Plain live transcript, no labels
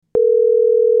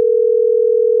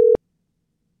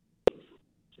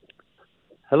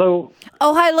Hello.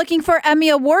 Oh, hi. Looking for Emmy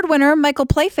Award winner Michael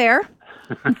Playfair.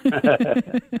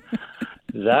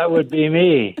 That would be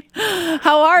me.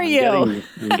 How are you?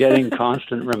 I'm getting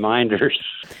constant reminders.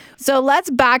 So let's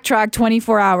backtrack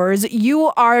 24 hours.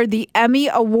 You are the Emmy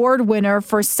Award winner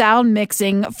for sound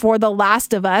mixing for The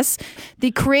Last of Us.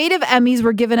 The Creative Emmys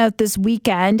were given out this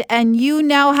weekend, and you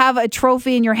now have a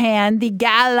trophy in your hand. The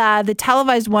gala, the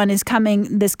televised one, is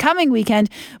coming this coming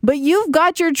weekend, but you've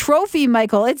got your trophy,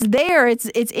 Michael. It's there. It's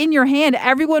in your hand.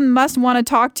 Everyone must want to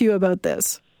talk to you about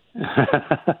this.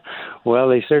 Well,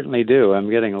 they certainly do. I'm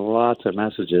getting lots of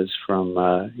messages from,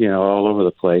 all over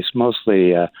the place,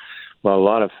 mostly a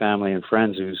lot of family and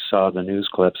friends who saw the news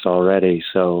clips already,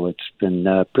 so it's been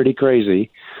pretty crazy.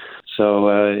 So,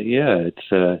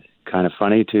 it's kind of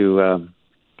funny to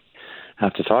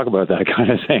have to talk about that kind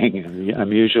of thing.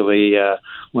 I'm usually,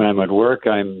 when I'm at work,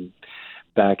 I'm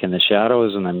back in the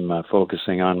shadows, and I'm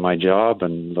focusing on my job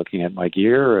and looking at my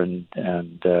gear and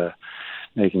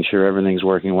making sure everything's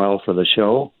working well for the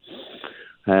show.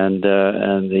 And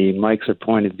the mics are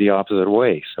pointed the opposite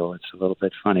way, so it's a little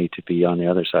bit funny to be on the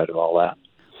other side of all that.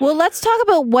 Well, let's talk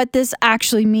about what this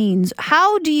actually means.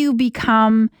 How do you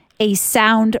become a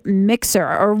sound mixer,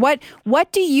 or what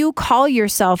do you call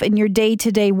yourself in your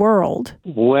day-to-day world?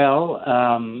 Well,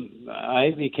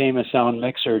 I became a sound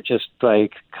mixer just by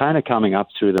kind of coming up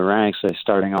through the ranks,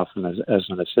 starting off as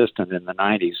an assistant in the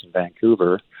 90s in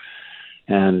Vancouver.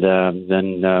 And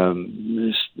then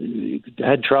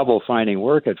had trouble finding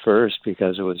work at first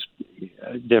because it was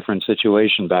a different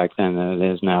situation back then than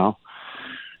it is now.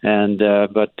 And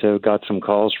but got some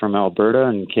calls from Alberta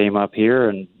and came up here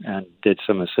and did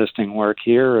some assisting work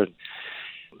here. And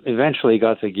eventually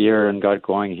got the gear and got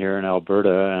going here in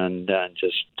Alberta and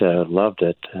just loved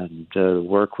it. And the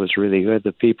work was really good.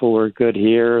 The people were good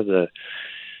here. The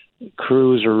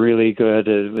crews are really good.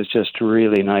 It was just a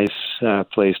really nice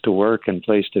place to work and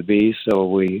place to be. So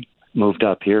we moved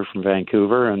up here from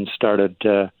Vancouver and started.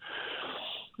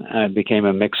 I became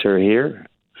a mixer here,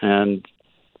 and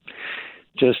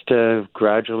just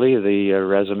gradually the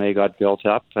resume got built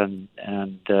up, and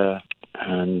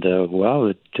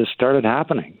it just started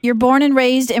happening. You're born and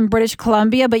raised in British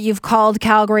Columbia, but you've called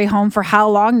Calgary home for how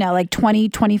long now? Like 20,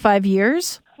 25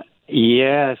 years?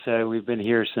 Yes, we've been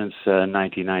here since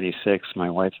 1996, my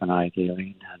wife and I,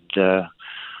 Galen. And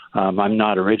I'm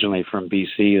not originally from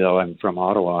BC, though. I'm from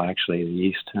Ottawa, actually, the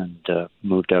east, and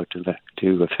moved out to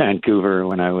Vancouver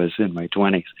when I was in my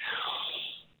 20s.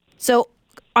 So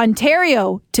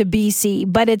Ontario to BC,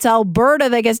 but it's Alberta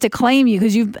that gets to claim you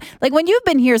because when you've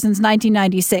been here since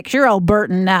 1996, you're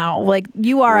Albertan now. Like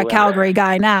you are a Calgary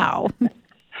guy now.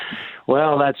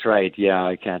 Well, that's right. Yeah,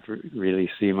 I can't really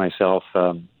see myself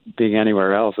being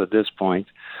anywhere else at this point,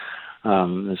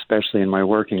 especially in my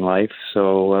working life.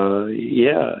 So,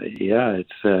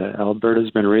 it's Alberta's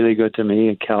been really good to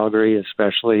me, Calgary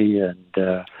especially, and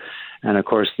of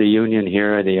course the union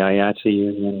here, the IATSE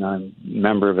union. I'm a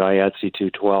member of IATSE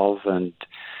 212,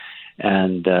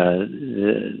 and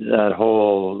that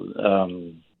whole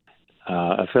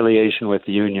affiliation with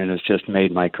the union has just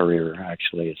made my career.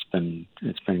 Actually,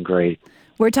 it's been great.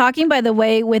 We're talking, by the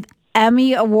way, with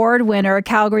Emmy Award winner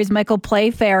Calgary's Michael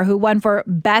Playfair, who won for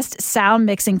Best Sound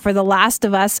Mixing for The Last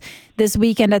of Us this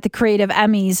weekend at the Creative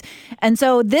Emmys. And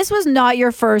so this was not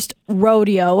your first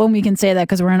rodeo, and we can say that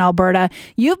because we're in Alberta.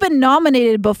 You've been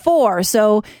nominated before.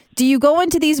 So do you go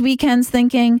into these weekends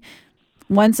thinking,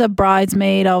 once a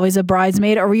bridesmaid, always a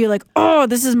bridesmaid? Or were you like, oh,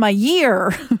 this is my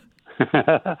year?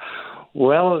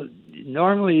 Well,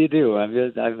 normally you do.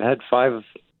 I've had 5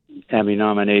 Emmy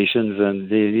nominations, and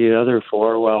the other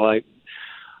 4, I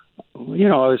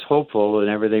was hopeful and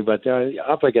everything, but they're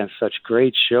up against such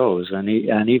great shows, and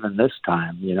even this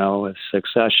time, with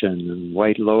Succession and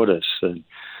White Lotus and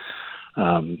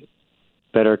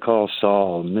Better Call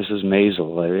Saul, Mrs.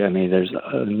 Maisel. I mean, there's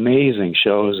amazing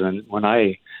shows, and when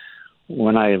I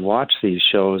watch these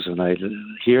shows and I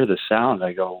hear the sound,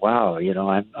 I go, wow,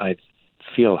 I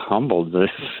feel humbled. The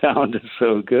sound is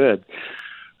so good.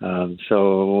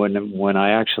 So when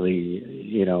I actually,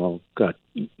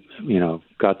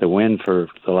 got the win for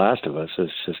The Last of Us,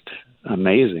 it's just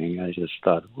amazing. I just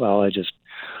thought,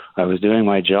 I was doing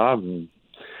my job and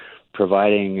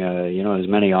providing, as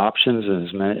many options and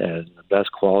as the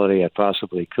best quality I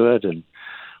possibly could. And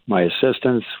my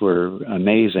assistants were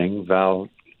amazing, Val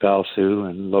Sue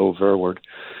and Lo Verwood.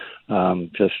 I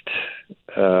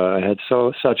had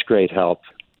such great help.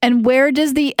 And where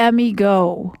does the Emmy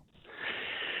go?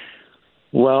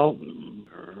 Well,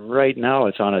 right now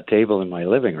it's on a table in my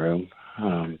living room,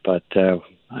 but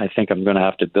I think I'm going to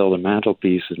have to build a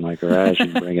mantelpiece in my garage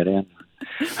and bring it in.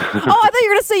 Oh, I thought you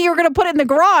were going to say you were going to put it in the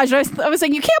garage. I was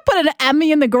saying you can't put an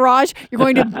Emmy in the garage. You're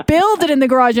going to build it in the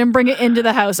garage and bring it into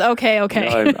the house. Okay.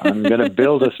 No, I'm going to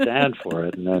build a stand for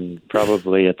it and then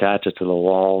probably attach it to the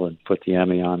wall and put the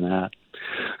Emmy on that.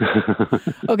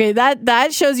 Okay,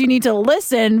 that shows you need to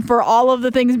listen for all of the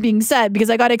things being said, because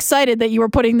I got excited that you were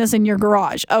putting this in your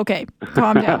garage. Okay,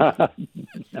 calm down.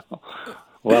 No.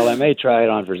 Well, I may try it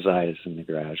on for size in the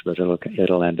garage, but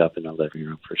it'll end up in the living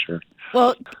room for sure.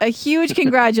 Well, a huge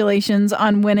congratulations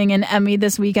on winning an Emmy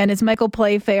this weekend. It's Michael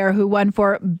Playfair who won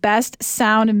for Best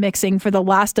Sound Mixing for The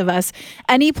Last of Us.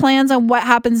 Any plans on what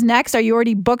happens next? Are you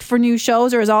already booked for new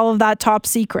shows, or is all of that top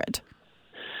secret?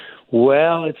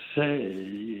 Well,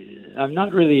 I'm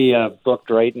not really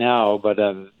booked right now, but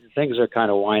things are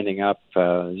kind of winding up,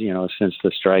 since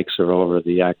the strikes are over,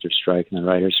 the actors' strike and the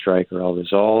writers' strike are all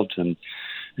resolved, and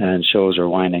shows are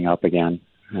winding up again.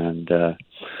 And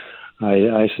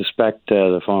I suspect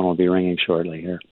the phone will be ringing shortly here.